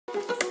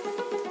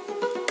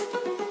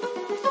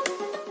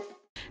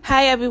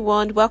Hi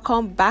everyone,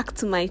 welcome back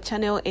to my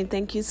channel and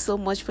thank you so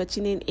much for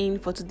tuning in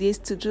for today's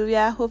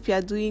tutorial. Hope you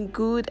are doing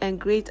good and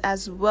great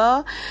as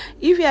well.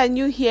 If you are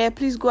new here,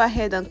 please go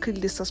ahead and click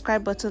the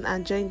subscribe button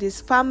and join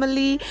this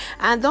family,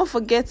 and don't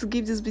forget to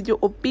give this video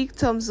a big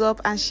thumbs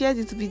up and share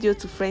this video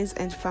to friends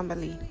and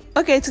family.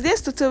 Okay, today's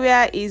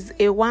tutorial is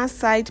a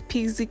one-side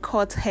pixie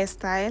cut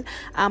hairstyle.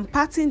 I'm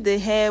parting the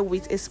hair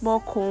with a small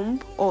comb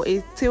or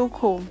a tail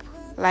comb,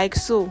 like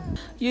so.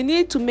 You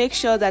need to make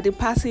sure that the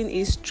parting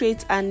is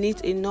straight and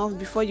neat enough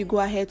before you go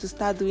ahead to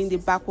start doing the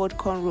backward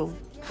cornrow.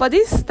 For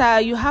this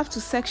style, you have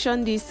to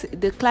section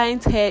the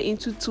client's hair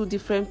into two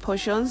different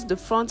portions, the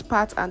front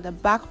part and the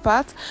back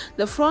part.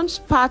 The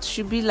front part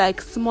should be like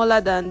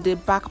smaller than the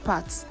back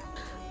part.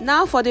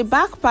 Now for the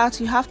back part,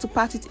 you have to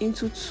part it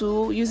into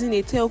two using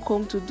a tail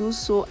comb to do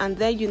so, and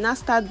then you now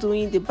start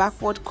doing the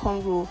backward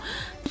cornrow,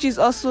 which is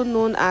also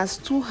known as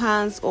two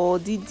hands or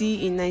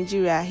didi in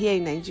Nigeria, here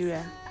in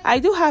Nigeria. I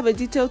do have a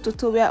detailed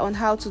tutorial on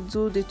how to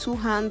do the two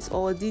hands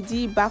or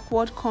didi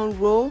backward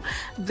cornrow,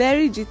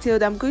 very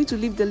detailed. I'm going to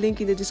leave the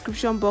link in the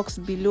description box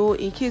below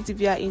in case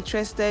if you are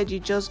interested, you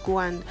just go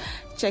and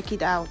check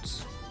it out.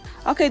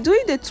 Okay,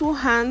 doing the two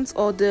hands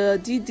or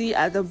the didi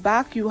at the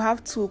back, you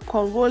have to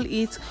cornroll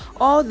it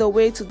all the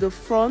way to the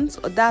front.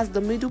 That's the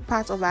middle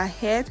part of our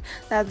head,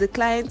 that's the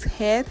client's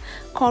head,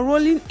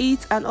 cornrolling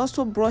it and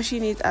also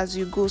brushing it as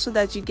you go so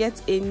that you get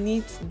a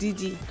neat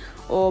didi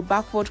or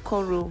backward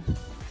cornrow.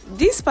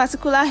 This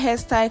particular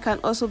hairstyle can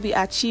also be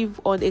achieved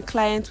on a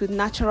client with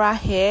natural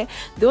hair.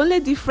 The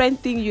only different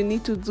thing you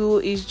need to do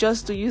is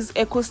just to use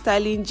eco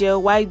styling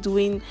gel while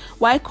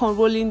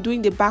cornrolling,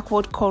 doing the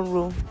backward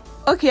cornrow.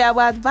 Okay, I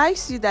will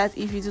advise you that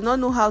if you do not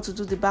know how to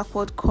do the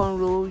backward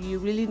cornrow, you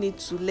really need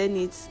to learn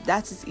it.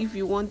 That is, if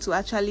you want to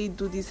actually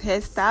do this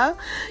hairstyle,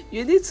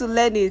 you need to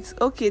learn it.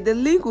 Okay, the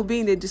link will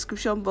be in the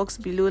description box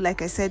below,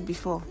 like I said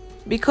before,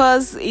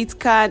 because it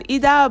can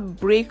either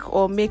break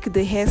or make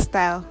the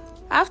hairstyle.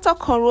 After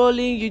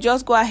cornrolling, you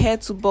just go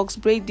ahead to box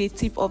braid the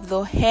tip of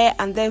the hair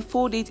and then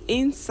fold it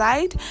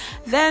inside.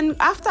 Then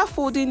after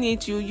folding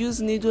it, you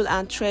use needle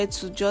and thread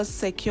to just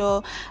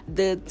secure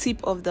the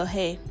tip of the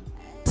hair,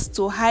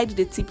 to hide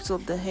the tips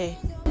of the hair.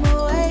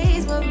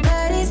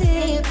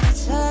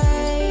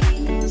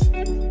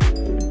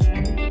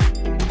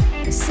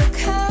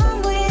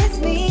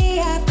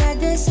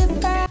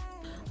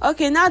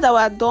 Okay, now that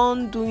we're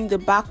done doing the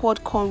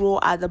backward cornrow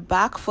at the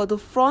back, for the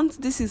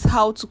front, this is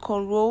how to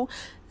cornrow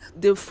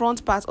the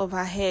front part of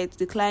her head,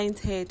 the client's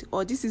head,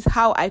 or this is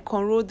how I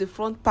cornrow the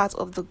front part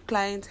of the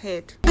client's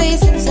head.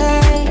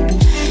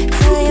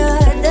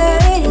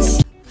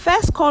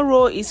 First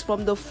cornrow is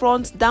from the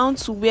front down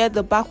to where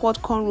the backward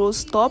cornrows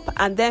stop,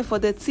 and then for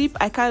the tip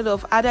I kind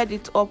of added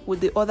it up with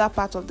the other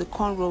part of the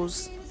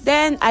cornrows.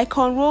 Then I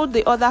cornrowed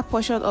the other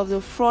portion of the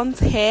front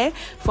hair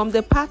from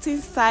the parting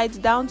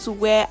side down to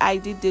where I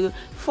did the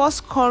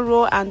first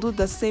cornrow, and do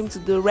the same to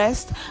the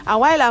rest. And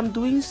while I'm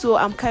doing so,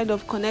 I'm kind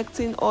of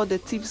connecting all the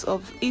tips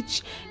of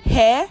each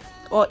hair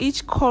or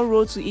each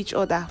cornrow to each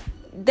other.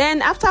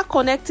 Then after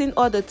connecting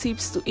all the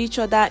tips to each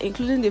other,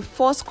 including the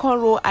first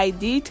cornrow I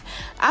did,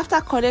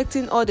 after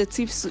connecting all the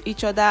tips to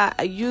each other,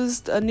 I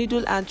used a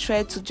needle and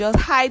thread to just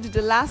hide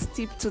the last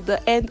tip to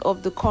the end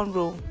of the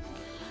cornrow.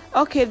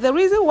 Okay, the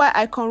reason why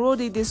I cornrowed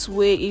it this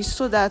way is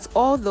so that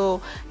all the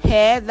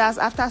hair, that's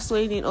after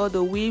sewing in all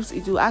the weaves,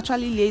 it will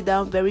actually lay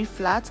down very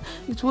flat.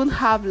 It won't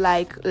have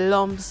like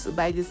lumps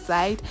by the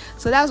side,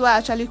 so that's why I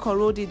actually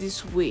cornrowed it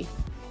this way.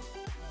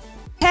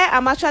 Hair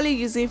I'm actually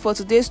using for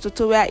today's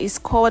tutorial is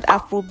called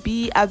Afro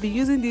B. I've been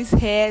using this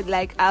hair,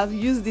 like I've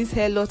used this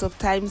hair a lot of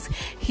times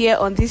here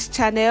on this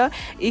channel.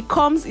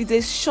 It's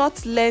a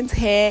short length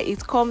hair.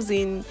 It comes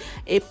in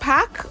a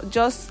pack,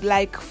 just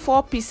like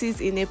 4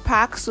 pieces in a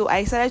pack, so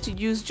I decided to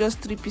use just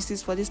 3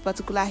 pieces for this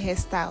particular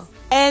hairstyle.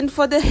 And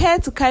for the hair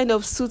to kind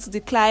of suit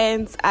the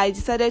client, I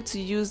decided to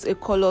use a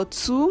color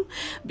 2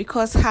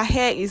 because her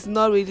hair is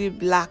not really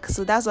black,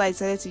 so that's why I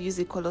decided to use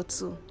a color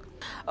 2.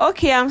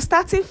 Okay, I'm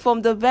starting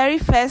from the very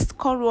first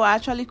cornrow I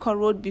actually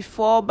cornrowed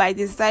before by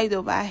the side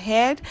of her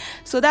head,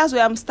 so that's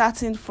where I'm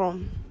starting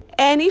from.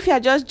 And if you're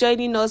just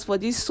joining us for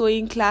these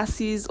sewing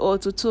classes or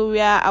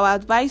tutorial, I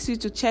would advise you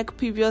to check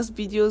previous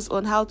videos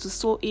on how to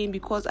sew in,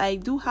 because I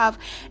do have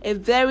a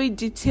very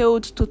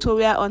detailed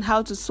tutorial on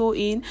how to sew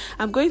in.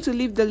 I'm going to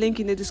leave the link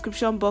in the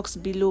description box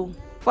below.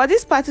 For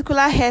this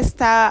particular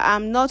hairstyle,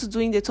 I'm not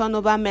doing the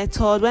turnover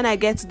method. When I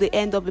get to the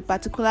end of a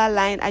particular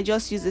line, I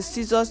just use the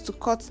scissors to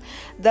cut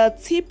the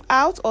tip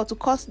out or to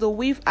cut the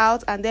weave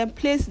out, and then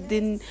place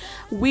the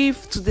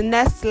weave to the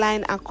next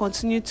line and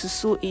continue to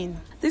sew in.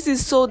 This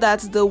is so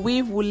that the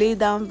weave will lay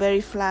down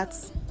very flat.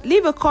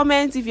 Leave a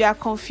comment if you are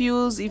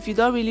confused, if you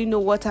don't really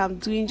know what I'm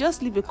doing,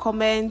 just leave a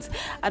comment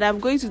and I'm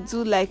going to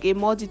do like a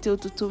more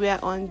detailed tutorial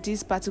on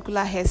this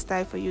particular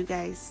hairstyle for you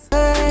guys.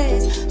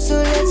 So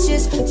let's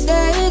just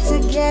stay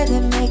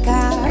together, make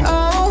our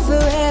own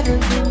forever,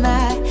 be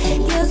my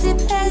guilty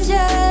pleasure.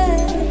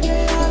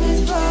 Love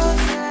is both.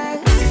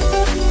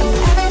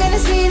 I'm gonna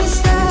see the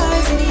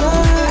stars in your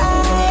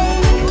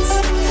eyes.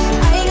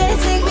 Are you gonna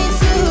take me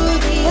to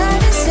the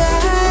other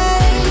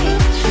side?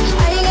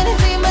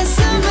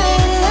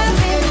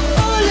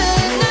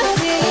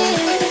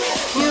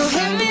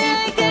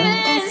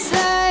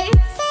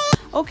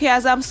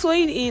 as I'm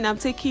sewing in, I'm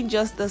taking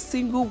just a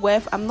single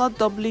weft. I'm not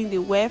doubling the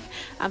weft.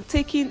 I'm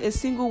taking a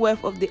single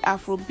weft of the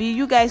Afrobead.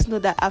 You guys know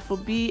that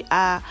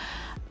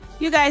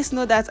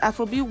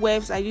Afrobead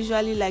wefts are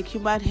usually like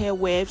human hair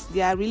wefts.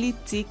 They are really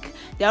thick.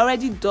 They're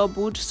already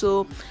doubled,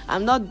 so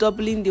I'm not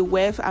doubling the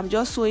weft. I'm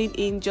just sewing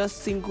in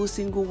just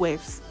single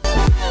wefts.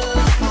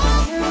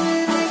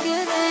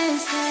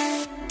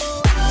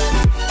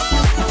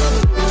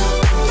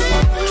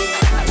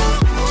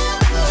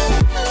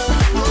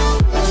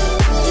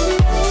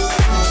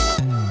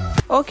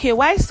 Okay,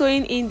 while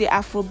sewing in the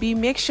Afrobead,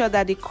 make sure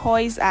that the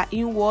coils are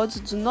inwards.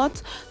 Do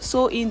not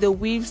sew in the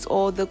weaves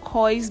or the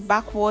coils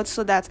backwards,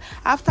 so that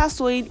after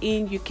sewing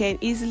in, you can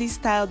easily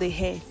style the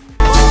hair.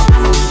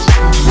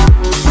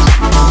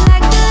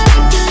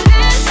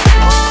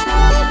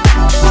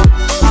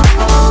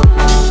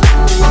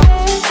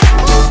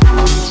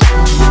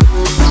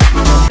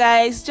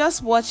 Guys,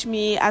 just watch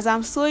me as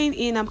I'm sewing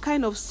in. I'm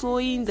kind of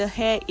sewing the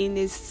hair in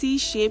a C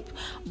shape,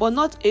 but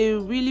not a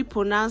really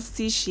pronounced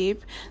C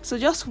shape, so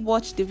just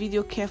watch the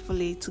video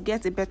carefully to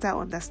get a better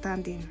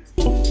understanding.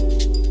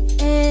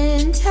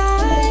 And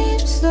time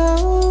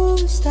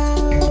slows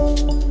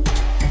down.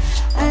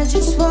 I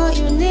just want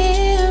you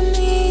near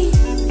me.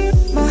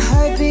 My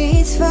heart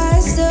beats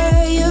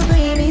faster. You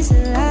bring me to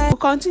life. We'll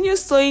continue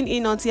sewing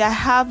in until I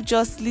have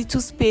just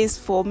little space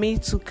for me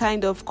to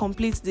kind of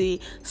complete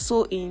the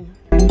sewing.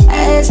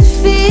 As I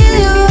feel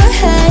your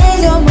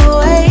hands on my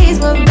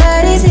waist, my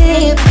body's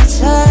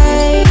hypnotized.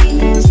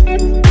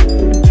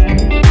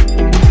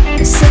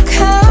 So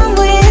come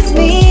with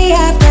me,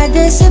 I've got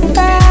the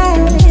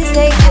surprise.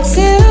 Take you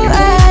to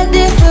a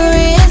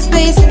different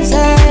space and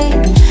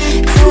time.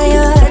 Tell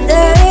your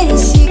dirty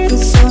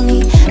secrets,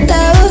 only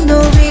love, no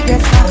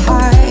regrets. My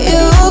heart,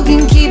 you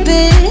can keep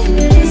it.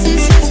 This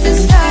is just the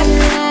starting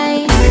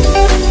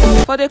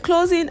line. For the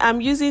closing, I'm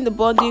using the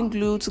bonding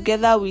glue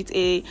together with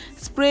a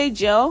spray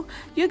gel.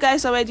 You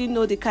guys already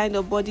know the kind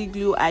of body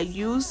glue I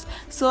use,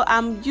 so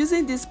I'm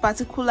using this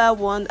particular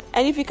one.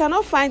 And if you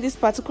cannot find this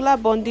particular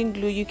bonding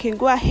glue, you can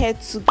go ahead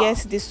to get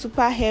the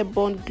super hair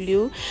bond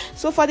glue.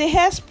 So for the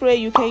hairspray,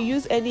 you can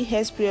use any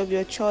hairspray of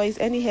your choice.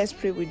 Any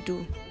hairspray will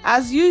do.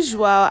 As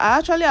usual, I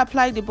actually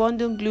apply the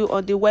bonding glue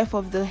on the weft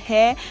of the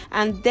hair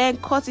and then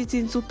cut it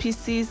into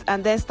pieces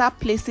and then start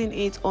placing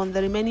it on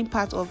the remaining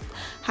part of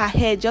her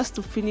hair just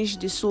to finish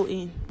the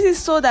sewing. This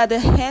is so that the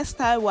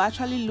hairstyle will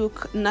actually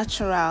look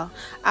natural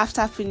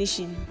after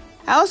finishing.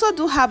 I also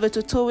do have a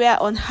tutorial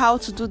on how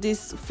to do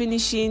this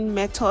finishing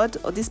method,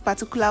 or this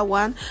particular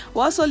one.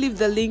 We'll also leave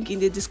the link in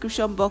the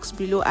description box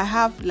below. I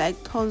have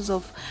like tons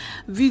of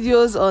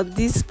videos on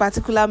this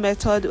particular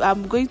method.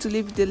 I'm going to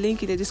leave the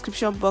link in the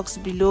description box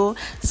below,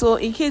 so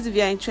in case if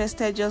you're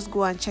interested, just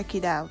go and check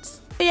it out.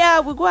 Yeah,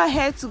 we go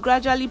ahead to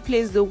gradually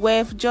place the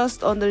weft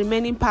just on the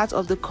remaining part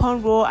of the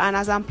cornrow, and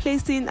as I'm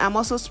placing, I'm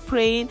also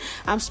spraying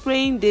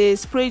the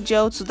spray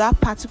gel to that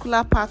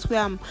particular part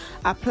where I'm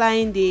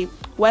applying the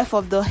weft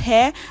of the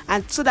hair,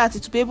 and so that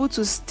it will be able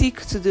to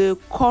stick to the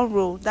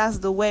cornrow. That's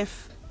the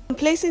weft. I'm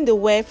placing the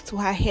weft to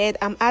her head.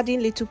 I'm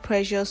adding little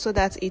pressure so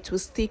that it will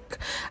stick,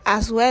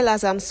 as well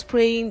as I'm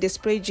spraying the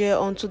spray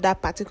gel onto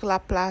that particular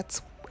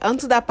part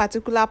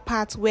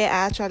where I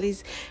actually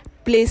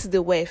place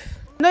the weft.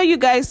 I know you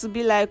guys will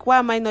be like, why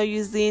am I not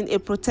using a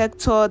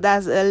protector,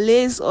 that's a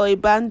lace or a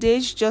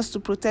bandage, just to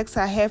protect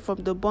her hair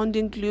from the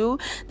bonding glue?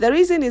 The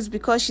reason is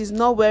because she's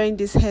not wearing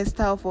this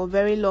hairstyle for a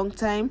very long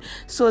time,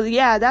 so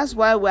yeah, that's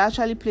why we're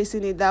actually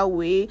placing it that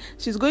way.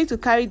 She's going to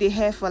carry the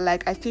hair for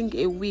like, I think,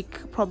 a week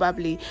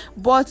probably.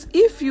 But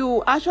if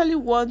you actually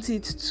want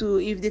it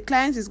to, if the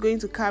client is going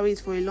to carry it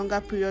for a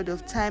longer period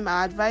of time,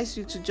 I advise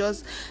you to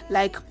just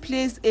like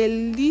place a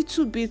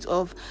little bit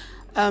of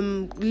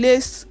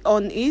lace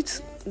on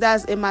it.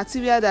 That's a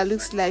material that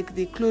looks like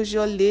the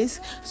closure lace,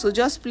 so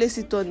just place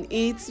it on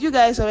it. You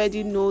guys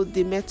already know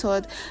the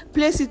method.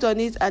 Place it on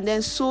it and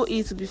then sew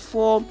it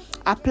before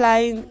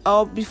applying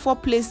or before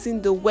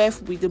placing the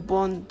weft with the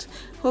bond.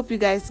 Hope you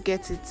guys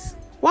get it.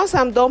 Once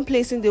I'm done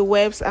placing the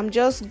wefts, I'm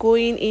just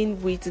going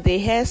in with the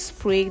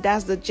hairspray,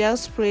 that's the gel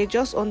spray,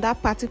 just on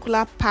that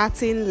particular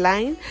parting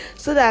line,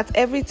 so that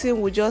everything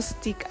will just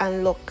stick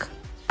and lock.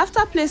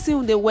 After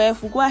placing the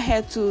weft, we'll go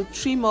ahead to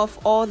trim off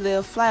all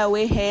the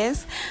flyaway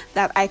hairs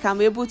that I can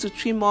be able to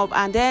trim up,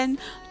 and then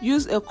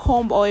use a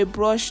comb or a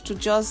brush to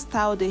just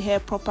style the hair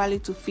properly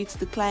to fit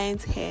the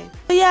client's hair.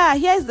 So yeah,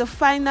 here's the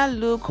final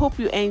look. Hope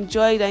you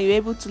enjoyed and you're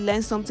able to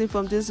learn something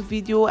from this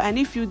video, and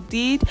if you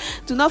did,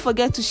 do not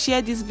forget to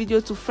share this video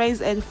to friends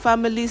and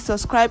family.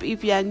 Subscribe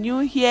if you are new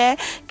here,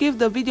 give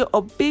the video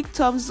a big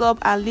thumbs up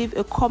and leave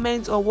a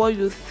comment on what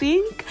you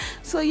think.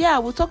 So yeah,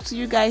 we'll talk to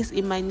you guys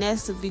in my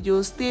next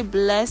video. Stay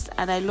blessed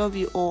and I love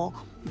you all.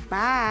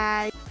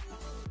 Bye.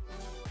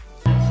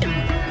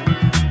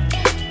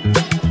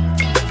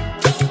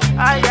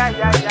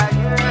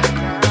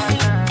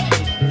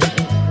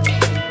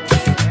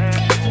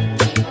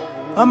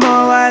 I'm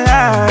all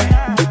alive.